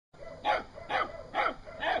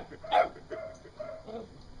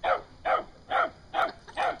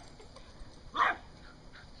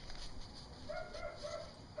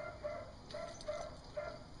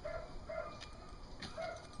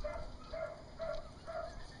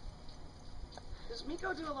Does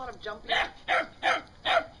Meeko do a lot of jumping?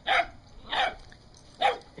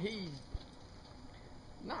 He's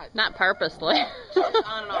not purposely. On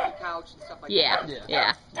and off the couch and stuff like Yeah, that.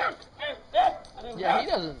 yeah. Yeah, he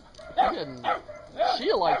doesn't.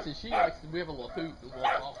 She likes it. She likes to. We have a little hoop.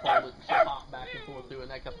 I'll hold it and she'll hop back and forth doing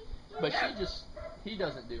that kind of. But he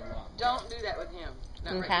doesn't do a lot. Don't do that with him.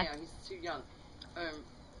 Not Okay. right now. He's too young.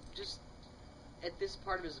 Just at this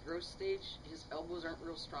part of his growth stage, his elbows aren't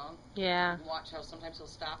real strong. Yeah. Watch how sometimes he'll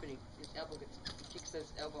stop and he kicks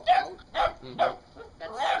his elbow out.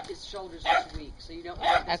 That's his shoulder's just weak, so you don't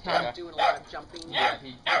want him to start doing a lot of jumping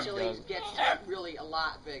until he gets really a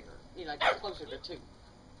lot bigger. You know, like closer to 2.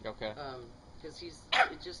 Okay. Because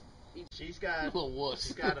she's got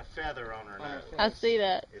a feather on her nose. I see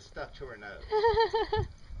that. It's stuck to her nose.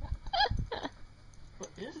 What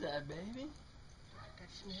is that, baby?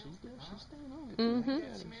 She's staying on it. Mm-hmm.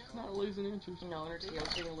 She's not losing interest. No, and her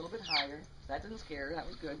tail's getting a little bit higher. That didn't scare her. That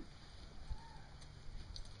was good.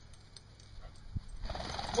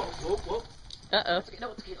 Whoa. Uh-oh. It's okay.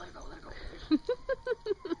 No, it's okay. Let her go.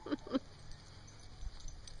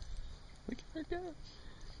 Look at her go.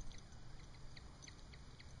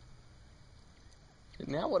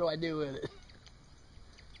 Now what do I do with it?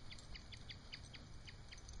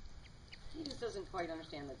 He just doesn't quite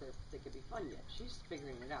understand that they could be fun yet. She's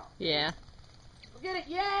figuring it out. Yeah. Look at it.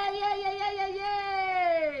 Yay!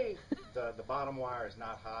 The bottom wire is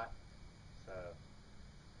not hot, so.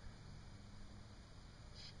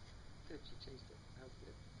 Good, she chased it. That was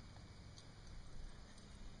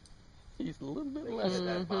good. He's a little bit They less, get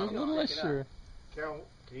that a bottom little wire. less sure. Carol,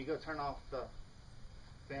 can you go turn off the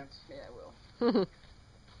fence? Yeah, I will.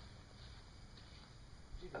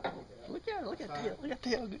 Look at her. Look at tail. Look at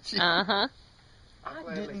tail. Uh-huh. I'll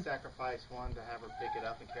gladly sacrifice one to have her pick it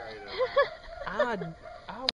up and carry it over. I